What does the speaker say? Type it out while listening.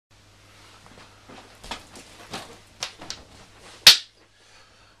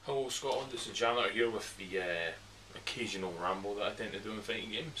Scotland, it's Janitor here with the occasional ramble that I tend to do in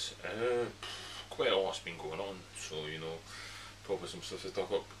fighting games. Quite a lot's been going on, so probably some stuff to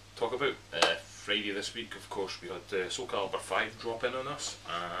talk about. Friday this week, of course, we had Soul Calibur 5 drop in on us,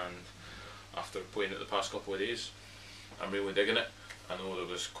 and after playing it the past couple of days, I'm really digging it. I know there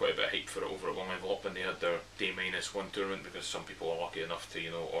was quite a bit of hype for it over at One Level Up when they had their day-1 tournament, because some people are lucky enough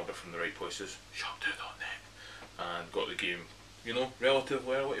to order from the right places, shop2.net, and got the game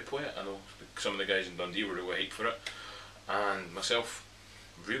relatively early to play it. I know some of the guys in Dundee were really hyped for it, and myself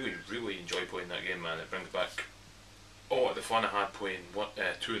really enjoy playing that game, man. It brings back the fun I had playing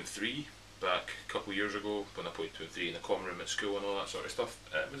 2 and 3 back a couple of years ago when I played 2 and 3 in the common room at school and all that sort of stuff.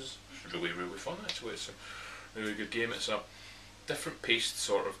 It was really fun actually. It's a really good game. It's a different paced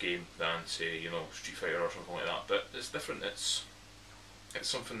sort of game than say Street Fighter or something like that, but it's different. It's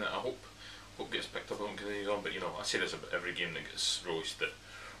something that I hope gets picked up and continues on. But I say this about every game that gets released, that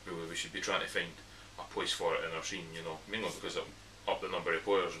really we should be trying to find a place for it in our scene, mainly because it'll up the number of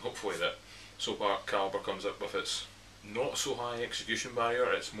players, and hopefully that Soul Calibur comes up with its not so high execution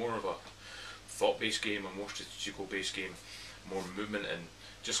barrier. It's more of a thought based game, a more strategical based game, more movement and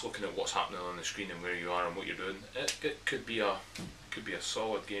just looking at what's happening on the screen and where you are and what you're doing. It could be a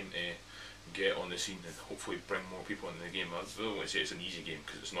solid game to get on the scene and hopefully bring more people into the game. I don't want to say it's an easy game,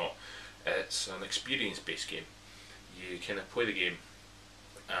 because it's not. It's an experience based game. You kind of play the game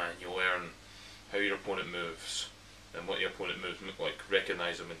and you learn how your opponent moves and what your opponent moves look like,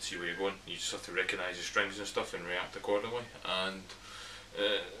 recognise them and see where you're going. You just have to recognise the strings and stuff and react accordingly, and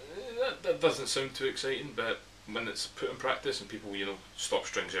that doesn't sound too exciting, but when it's put in practice and people stop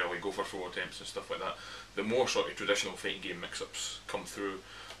strings early, go for 4 attempts and stuff like that, the more sort of traditional fighting game mix-ups come through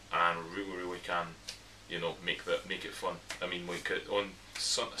and really can make it fun. I mean, like on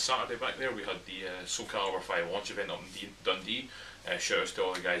Saturday back there we had the Soul Calibur 5 launch event up in Dundee. Shout outs to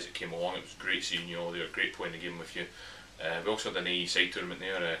all the guys that came along. It was great seeing you all there, great playing the game with you. We also had an AE side tournament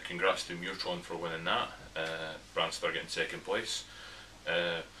there. Congrats to Muirtron for winning that. Brandstar getting 2nd place.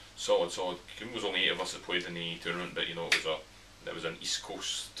 Solid. It was only 8 of us that played in the AE tournament, but it was an East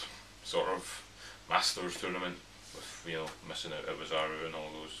Coast sort of Masters tournament with missing out. It was Aru and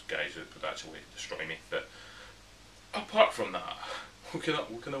all those guys who would actually destroy me. But apart from that,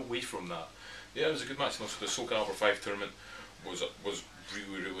 looking away from that, yeah, it was a good match. And also the Soul Calibur 5 tournament was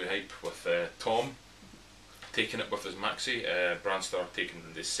really hype, with Tom taking it with his maxi, Brandstar taking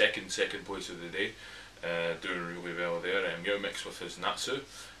the second place of the day, doing really well there. Meow Mix with his Natsu.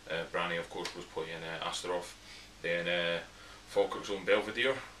 Branny of course was playing Astaroth. Then Falkirk's own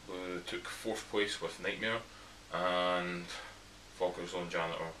Belvedere took 4th place with Nightmare, and Falkirk's own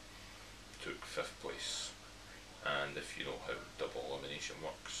Janitor took 5th place. And if you know how double elimination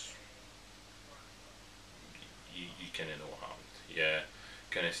works, you kind of know what happened. Yeah,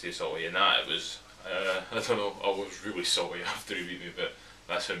 kind of stay salty. And that, it was, I don't know, I was really salty after he beat me, but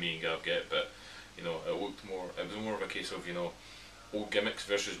that's how me and Gav get. But it was more of a case of old gimmicks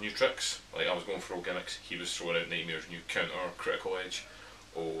versus new tricks. Like, I was going for old gimmicks, he was throwing out Nightmare's new counter critical edge.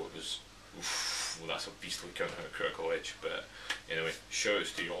 Oh, it was, well, that's a beastly counter critical edge. But anyway, shout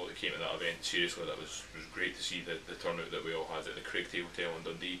outs to you all that came to that event. Seriously, that was great to see the turnout that we all had at the Craig Hotel in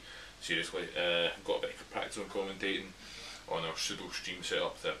Dundee. Seriously, got a bit of practice on commentating on our pseudo stream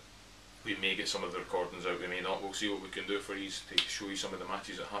setup that we may get some of the recordings out, we may not. We'll see what we can do for these to show you some of the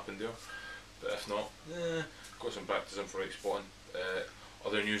matches that happened there. But if not, got some practice in for spotting.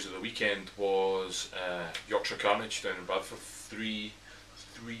 Other news of the weekend was Yorkshire Carnage down in Bradford. Three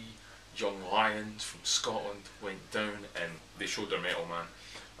young lions from Scotland went down and they showed their mettle, man.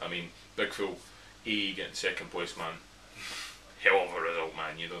 I mean, Big Fool AE getting 2nd place, man. Hell of a result,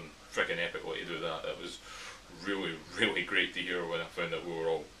 man. You done freaking epic way to do that. It was really great to hear when I found that we were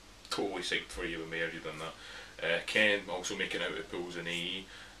all totally psyched for you when we heard you done that. Ken also making out of pools in AE.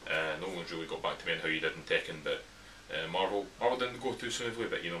 No one's really got back to me on how you did in Tekken, but Marvel didn't go too smoothly,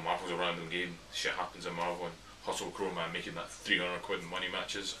 but Marvel's a random game, shit happens in Marvel, and Hustle Crow, man, making that 300 quid in money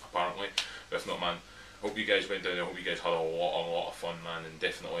matches apparently. But if not, man, hope you guys went down there, hope you guys had a lot of fun, man, and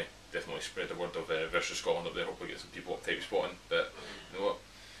definitely spread the word of versus Scotland up there. Hopefully get some people up type spotting. But you know what,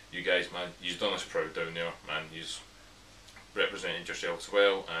 you guys, man, you've done us proud down there, man. You've represented yourselves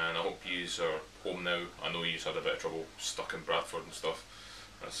well, and I hope yous are home now. I know yous had a bit of trouble stuck in Bradford and stuff.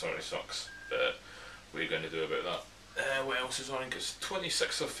 That certainly sucks, but what are you going to do about that? What else is on? Because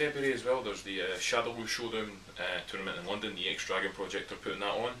 26th of February as well, there's the Shadow Showdown tournament in London. The X-Dragon Project are putting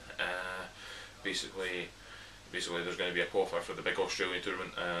that on. Basically there's going to be a qualifier for the big Australian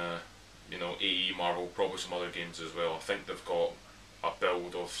tournament. AE, Marvel, probably some other games as well. I think they've got a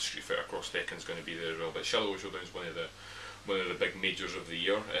build of Street Fighter Cross Tekken's going to be there as well. But Shadow Showdown is one of the one of the big majors of the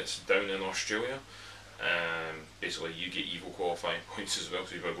year. It's down in Australia. Basically, you get Evo qualifying points as well,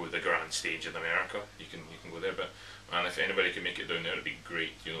 so you've got to go to the grand stage in America. You can go there, but man, if anybody can make it down there, it'd be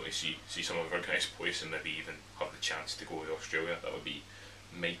great. You know, to see some of our guys place and maybe even have the chance to go to Australia. That would be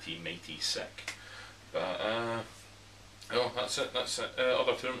mighty sick. But no, that's it.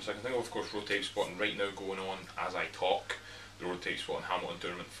 Other tournaments I can think of course, road type spotting right now going on as I talk. The road type spotting Hamilton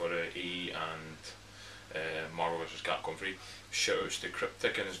tournament for AE and Marvel vs Capcom 3. Shoutouts to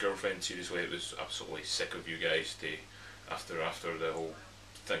Cryptic and his girlfriend. Seriously, it was absolutely sick of you guys to after the whole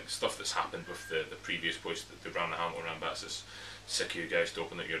stuff that's happened with the previous place that they ran the Hamilton ran. But it's sick of you guys to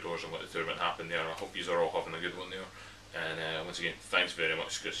open up your doors and let the tournament happen there. I hope you are all having a good one there. And once again, thanks very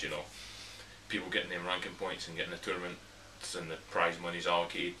much, because you know, people getting them ranking points and getting the tournaments and the prize money's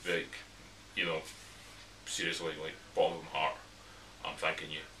allocated, like, you know, seriously, like, bottom of my heart, I'm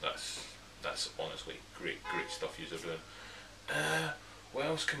thanking you. That's honestly great stuff you're doing. What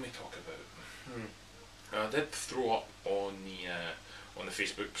else can we talk about? I did throw up on the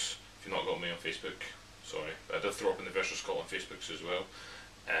Facebooks. If you've not got me on Facebook, sorry, but I did throw up on the Versus Scotland Facebooks as well.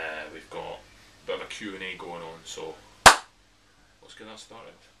 We've got a bit of a Q&A going on, so let's get that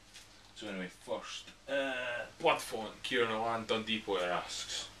started. So anyway, first, Bloodfont, Kieran Alan, Dundee player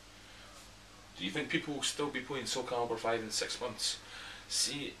asks, do you think people will still be playing Soul Calibur 5 in 6 months?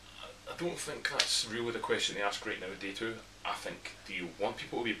 See, I don't think that's really the question they ask right now, day 2. I think, do you want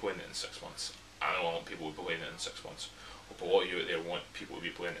people to be playing it in 6 months? I don't want people to be playing it in 6 months. Hope a lot of you out there want people to be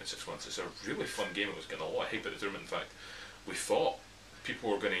playing it in 6 months. It's a really fun game. It was getting a lot of hype at the tournament. In fact, we thought people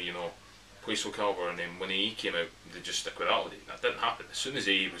were going to, you know, play Soul Calibur, and then when AE came out, they just stick with that. That didn't happen. As soon as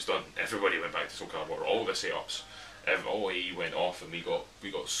AE was done, everybody went back to Soul Calibur. All the setups, all AE went off, and we got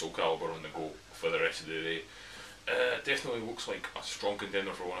Soul Calibur on the go for the rest of the day. Definitely looks like a strong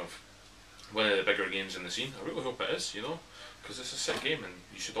contender for one of the bigger games in the scene. I really hope it is, you know, because it's a sick game and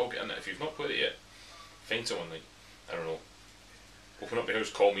you should all get in it. If you've not played it yet, find someone, like, I don't know, open up the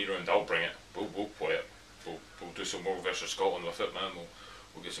house, call me round, I'll bring it. We'll play it. We'll do some World vs Scotland with it, man.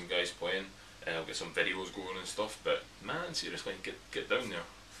 We'll get some guys playing. I'll get some videos going and stuff. But man, seriously, get down there.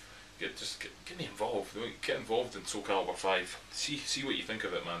 Get me involved. Get involved in Soul Calibur 5. See what you think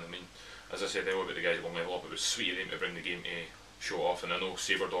of it, man. I mean, as I said earlier about the guys at One Level Up, it was sweet of them to bring the game to show off. And I know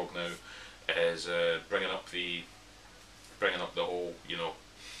Saberdog now is bringing up the whole, you know,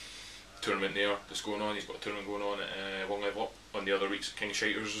 tournament there that's going on. He's got a tournament going on at One Level Up. On the other weeks, King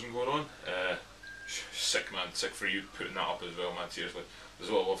Shiters isn't going on. Sick, man. Sick for you putting that up as well, man. Seriously,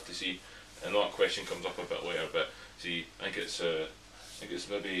 there's what I love to see. And that question comes up a bit later, but see, I think it's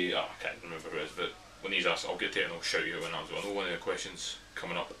maybe, I can't remember who it is, but when he's asked, I'll get to it and I'll shout you when I'm. I know one of the questions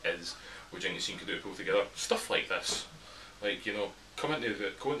coming up is, what do you think the scene could do to pull together? Stuff like this, like, you know, go into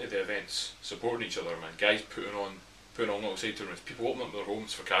the events, supporting each other, man. Guys putting on little side tournaments. People opening up their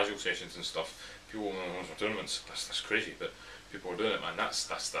homes for casual sessions and stuff. People opening their homes for tournaments. That's crazy, but people are doing it, man. That's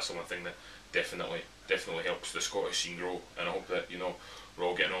the one thing that definitely helps the Scottish scene grow. And I hope that, you know, we're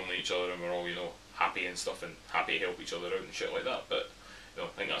all getting on with each other and we're all, you know, happy and stuff and happy to help each other out and shit like that. But you know,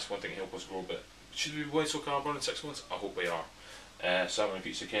 I think that's one thing to help us grow. But should we be playing Soul Calibur in 6 months? I hope we are. Samurai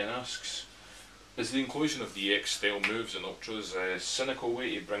Pizza Ken asks, is the inclusion of the EX style moves and ultras a cynical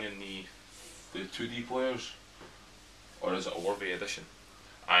way to bring in the 2D players, or is it a worthy addition?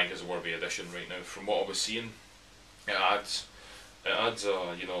 I think it's a worthy addition right now. From what I was seeing, it adds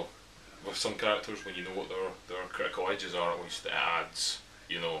you know, with some characters, when you know what their critical edges are, at least it adds,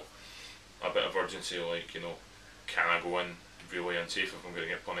 you know, a bit of urgency, like, you know, can I go in really unsafe if I'm going to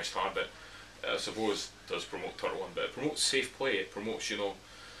get punished hard? But I suppose it does promote Turtle One, but it promotes safe play. It promotes, you know,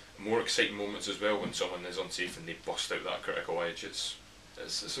 more exciting moments as well when someone is unsafe and they bust out that critical edge. It's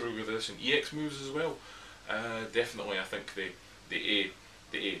a real good addition. EX moves as well. Definitely, I think the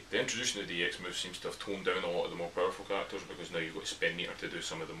introduction of the EX moves seems to have toned down a lot of the more powerful characters, because now you've got to spend meter to do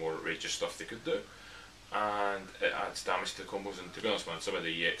some of the more outrageous stuff they could do, and it adds damage to the combos. And to be honest, man, some of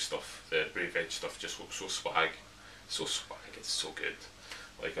the EX stuff, the Brave Edge stuff, just looks so swag, it's so good.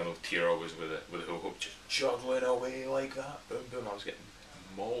 Like, I know Tira was with a hook up just juggling away like that, boom boom. I was getting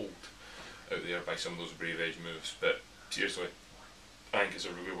mauled out there by some of those Brave Edge moves. But seriously, I think it's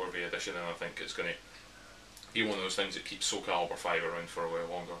a really worthy addition, and I think it's going to be one of those things that keeps Soul Calibur 5 around for a while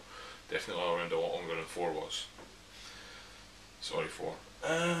longer. Definitely around a lot longer than 4 was. Sorry, 4.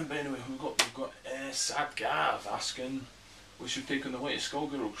 But anyway, we've got Sad Gav asking, what's your take on the latest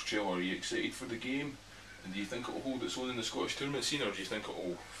Skullgirls trailer? Are you excited for the game? And do you think it will hold its own in the Scottish tournament scene, or do you think it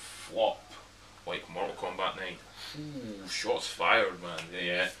will flop like Mortal Kombat 9? Ooh, shots fired, man.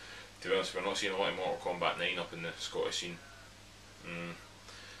 Yeah, to be honest, we're not seeing a lot of Mortal Kombat 9 up in the Scottish scene.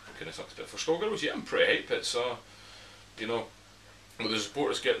 Kind of sucks, but for Skullgirls, yeah, I'm pretty hyped. It's you know, with the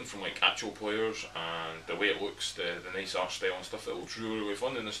support it's getting from like actual players and the way it looks, the nice art style and stuff, it looks really, really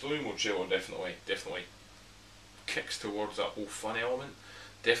fun. And the story mode trailer definitely kicks towards that whole fun element.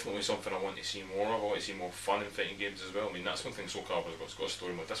 Definitely something I want to see more of. I want to see more fun in fighting games as well. I mean, that's one thing Soul Calibur's got. It's got a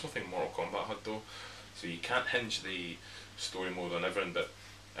story mode. That's one thing Mortal Kombat had though. So you can't hinge the story mode on everything. But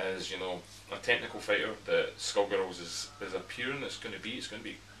as you know, a technical fighter that Skullgirls is appearing, it's going to be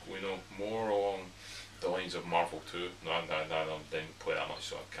more along the lines of Marvel 2. No, I didn't play that much,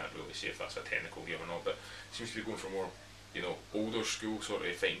 so I can't really say if that's a technical game or not. But it seems to be going for more, older school sort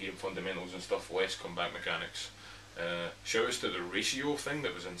of fighting game fundamentals and stuff, less combat mechanics. Shout outs to the ratio thing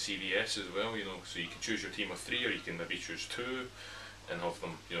that was in CBS as well, so you can choose your team of 3 or you can maybe choose 2 and have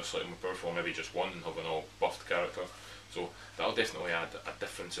them, slightly more powerful, or maybe just 1 and have an all buffed character. So that'll definitely add a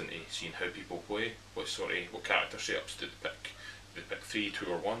difference into seeing how people play, what character setups do they pick. Do they pick 3, 2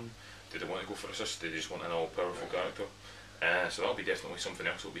 or 1? Do they want to go for assist? Do they just want an all powerful character? So that'll be definitely something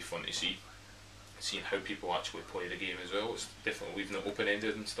else that'll be fun to see. Seeing how people actually play the game as well. It's definitely leaving it open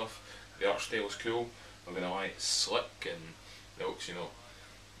ended and stuff. The art style is cool. I'm gonna lie, it's slick and it looks,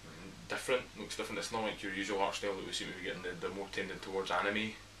 different. Looks different. It's not like your usual art style that we seem to be getting. The more tending towards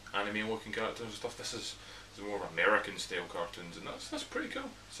anime looking characters and stuff. This is more American style cartoons, and that's pretty cool.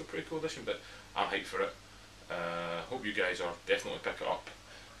 It's a pretty cool addition, but I'm hyped for it. Hope you guys are definitely pick it up.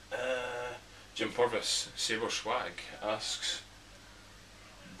 Jim Purvis, Saber Swag asks,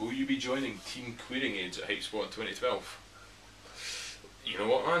 will you be joining Team Queering Aids at Hype Spot in 2012? You know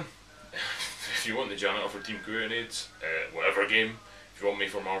what, man? If you want the Janitor for Team Queering Aids, whatever game, if you want me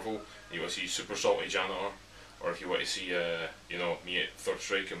for Marvel, and you want to see Super Salty Janitor, or if you want to see, me at Third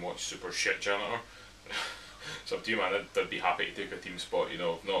Strike and watch Super Shit Janitor, it's up to you, man. I'd be happy to take a team spot,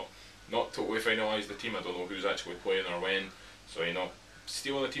 not totally finalise the team. I don't know who's actually playing or when, so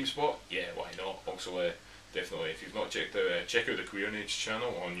stealing a team spot, yeah, why not? Also, definitely, if you've not checked out, check out the Queering Aids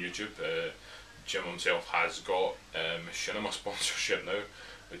channel on YouTube. Jim himself has got Machinima sponsorship now,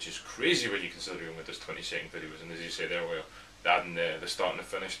 which is crazy when you consider he only does 20-second videos, and as you said earlier, adding the start and the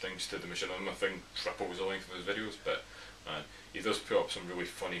finish things to the Machinima thing triples the length of his videos. But man, he does put up some really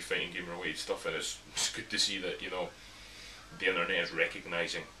funny fighting game related stuff, and it's good to see that the internet is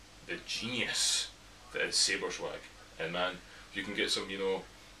recognising the genius that is Saber Swag. And man, if you can get some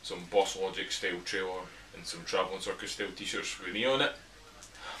some Boss Logic style trailer and some Travelling Circus style t-shirts with me on it,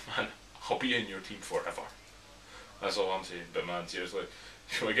 man, I'll be in your team forever. That's all I'm saying. But man, seriously,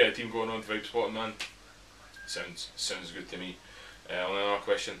 if we get a team going on to Vibe Spotting, man, sounds good to me. On another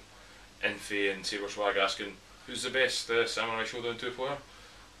question, Infi and Saber Swag asking, who's the best Samurai Showdown 2 player?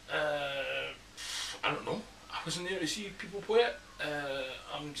 I don't know. I wasn't there to see people play it.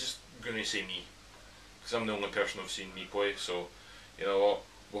 I'm just going to say me, because I'm the only person I've seen me play. So you know what,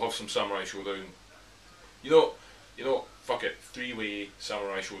 we'll have some Samurai Showdown. Fuck it, 3-way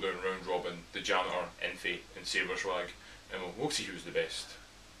Samurai Showdown round robin, the Janitor, Infi and Saber Swag, and we'll see who's the best.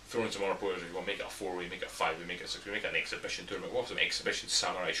 Throw in some other players if you want. Make it a 4-way, make it a 5-way, make it a 6-way, make it an exhibition tournament. We'll have some exhibition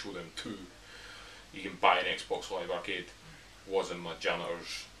Samurai Showdown 2. You can buy an Xbox Live Arcade. Was in my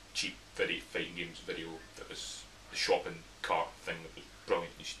Janitor's cheap fighting games video that was the shopping cart thing that was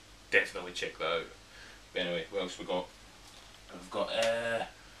brilliant. You should definitely check that out. But anyway, what else we got? We've got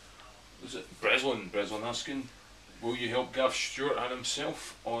was it Breslin asking, will you help Gav Stewart and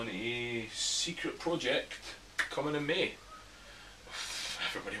himself on a secret project coming in May?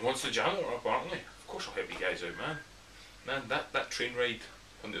 Everybody wants the Janitor, apparently. Of course I'll help you guys out, man. Man, that train ride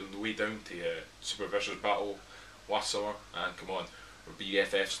on the way down to Super Vs Battle last summer, and come on, we're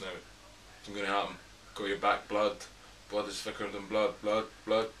BFFs now. It's going to happen. Got your back, blood. Blood is thicker than blood. Blood.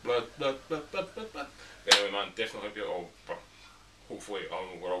 But anyway, man, definitely help you all. Hopefully,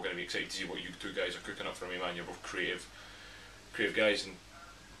 we're all going to be excited to see what you two guys are cooking up for me, man. You're both creative guys, and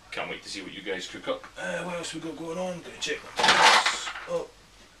can't wait to see what you guys cook up. What else we got going on? Gonna check my tickets. Oh,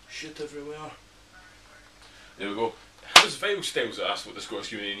 shit everywhere. There we go. It was Vile Styles that asked what the Scottish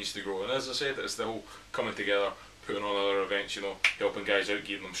community needs to grow, and as I said, it's the whole coming together, putting on other events, helping guys out,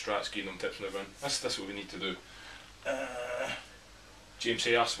 giving them strats, giving them tips and everything. That's what we need to do. James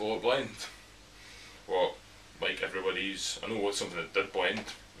Hay asked, will it blend? Well, like everybody's, I know what's something that did blend.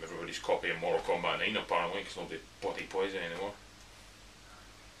 Everybody's copying Mortal Kombat 9 apparently, because nobody bloody plays it anymore.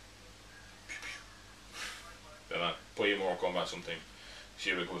 But man, play Mortal Kombat sometime.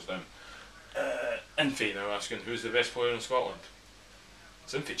 See how it goes down. Infi now asking, who's the best player in Scotland?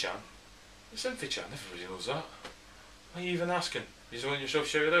 It's Infi-chan. It's Infi-chan, everybody knows that. Why are you even asking? You just want yourself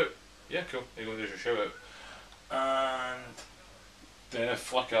shouted out? Yeah, cool, you're going to do your shout out. And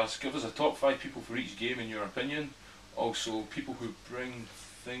Flick asks, give us a top 5 people for each game in your opinion. Also, people who bring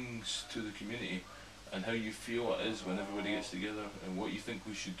things to the community. and how you feel it is when everybody gets together, and what you think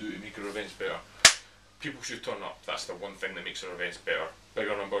we should do to make our events better. People should turn up. That's the one thing that makes our events better.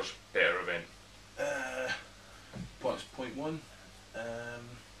 Bigger numbers, better event. What's point one?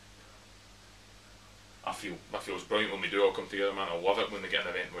 I feel it's brilliant when we do all come together, man. I love it when they get an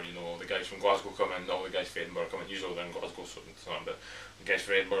event where, you know, all the guys from Glasgow come in, all the guys from Edinburgh come in. Usually they're in Glasgow, so but the guys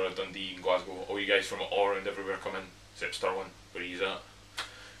from Edinburgh, Dundee, and Glasgow, all you guys from all around everywhere come in, except Stirling, where he's at.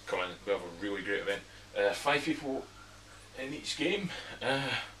 Come in, we have a really great event. 5 people in each game.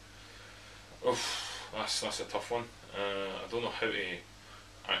 That's a tough one. I don't know how to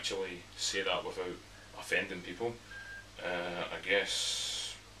actually say that without offending people. I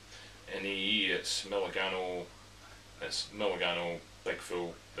guess in AE it's Milligano, Big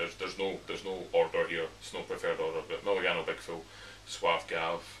Full. There's no order here. It's no preferred order, but Milligano, Big Full, Suave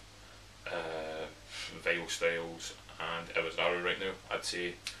Gav, Vile Styles, and It Was Arrow right now. I'd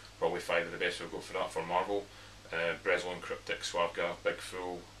say probably 5 of the best would go for that for Marvel. Breslin, Cryptic, Suave Gav, Big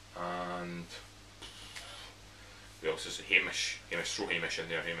Full, and who else is it? Hamish. Throw Hamish in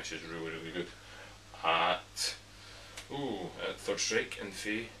there. Hamish is really good. At Third Strike,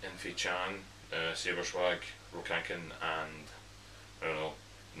 Infi Chan, Saber Swag, Rokankin, and I don't know,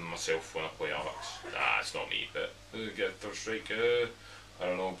 myself when I play Alex. It's not me, but get Third Strike. I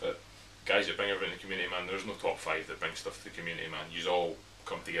don't know, but guys that bring everything to the community, man. There's no top 5 that bring stuff to the community, man. You all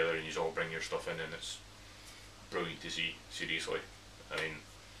come together and you all bring your stuff in, and it's brilliant to see. Seriously, I mean,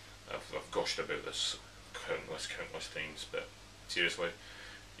 I've gushed about this countless times, but seriously,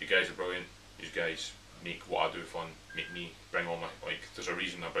 you guys are brilliant. You guys make what I do fun, make me bring all my, like, there's a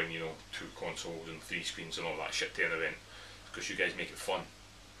reason I bring, you know, 2 consoles and 3 screens and all that shit to an event, because you guys make it fun.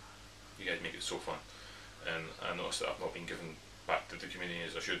 You guys make it so fun, and I noticed that I've not been giving back to the community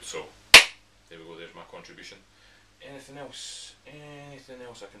as I should, so there we go, there's my contribution. Anything else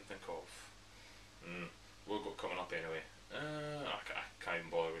I can think of? We've got coming up anyway. I can't even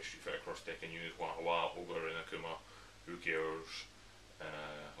bother with Street Fighter Cross Tekken News, Wawa, Ogre and Akuma. Who cares?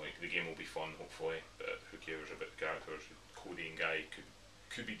 Like, the game will be fun, hopefully, but who cares about the characters? Cody and Guy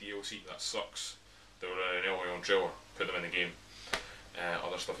could be DLC, that sucks. They were an early on trailer, put them in the game.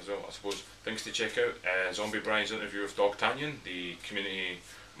 Other stuff as well, I suppose. Things to check out, Zombie Brian's interview with Dog Tanyan, the community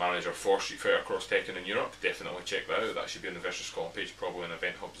manager for Street Fighter Cross Tekken in Europe. Definitely check that out. That should be on the Versus Scotland page, probably in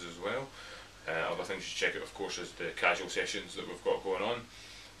event hubs as well. Other things you should check out, of course, is the casual sessions that we've got going on.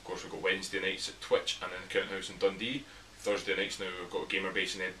 Of course, we've got Wednesday nights at Twitch and in the Count House in Dundee. Thursday nights now we've got a Gamer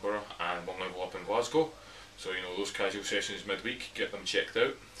Base in Edinburgh and One Level Up in Glasgow. So, you know, those casual sessions midweek, get them checked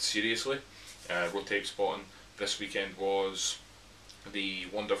out, seriously. Road Tape Spotting this weekend was the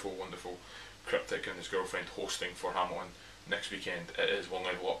wonderful Cryptic and his girlfriend hosting for Hamilton. Next weekend it is One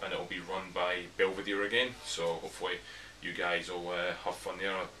Level Up and it will be run by Belvedere again, so hopefully you guys will have fun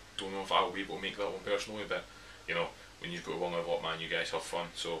there. I don't know if I'll be able to make that one personally, but you know, when you've got One Level Up, man, you guys have fun.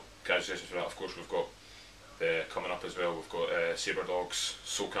 So casual sessions for that. Of course, we've got coming up as well, we've got Saber Dog's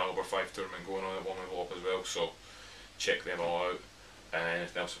Soul Calibur 5 tournament going on at One Level Up as well, so check them all out.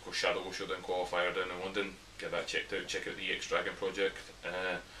 Anything else, of course, Shadow Showdown qualifier down in London, get that checked out. Check out the EX Dragon project.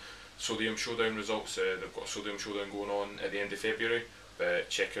 Sodium Showdown results, they've got a Sodium Showdown going on at the end of February, but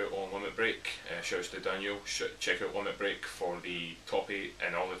check out on Limit Break. Shouts to Daniel. Check out Limit Break for the top 8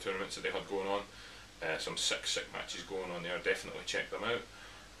 and all the tournaments that they had going on. Some sick matches going on there, definitely check them out.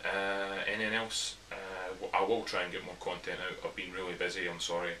 Anything else? I will try and get more content out. I've been really busy, I'm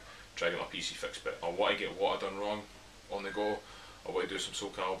sorry, trying to get my PC fixed, but I want to get what I've done wrong on the go. I want to do some Soul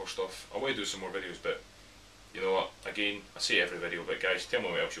Calibur stuff. I want to do some more videos, but you know what, again, I say every video, but guys, tell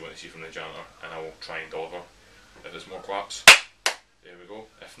me what else you want to see from the Janitor and I will try and deliver. If there's more claps, there we go.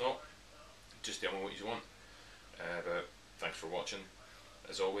 If not, just tell me what you want. But thanks for watching.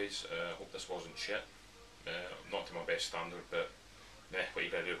 As always, hope this wasn't shit. Not to my best standard, but what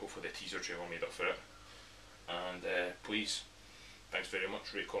you gotta do, hopefully the teaser trailer made up for it. And please, thanks very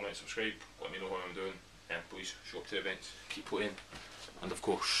much, rate, comment, subscribe, let me know how I'm doing, and please show up to events, keep playing, and of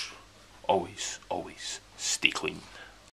course, always stay clean.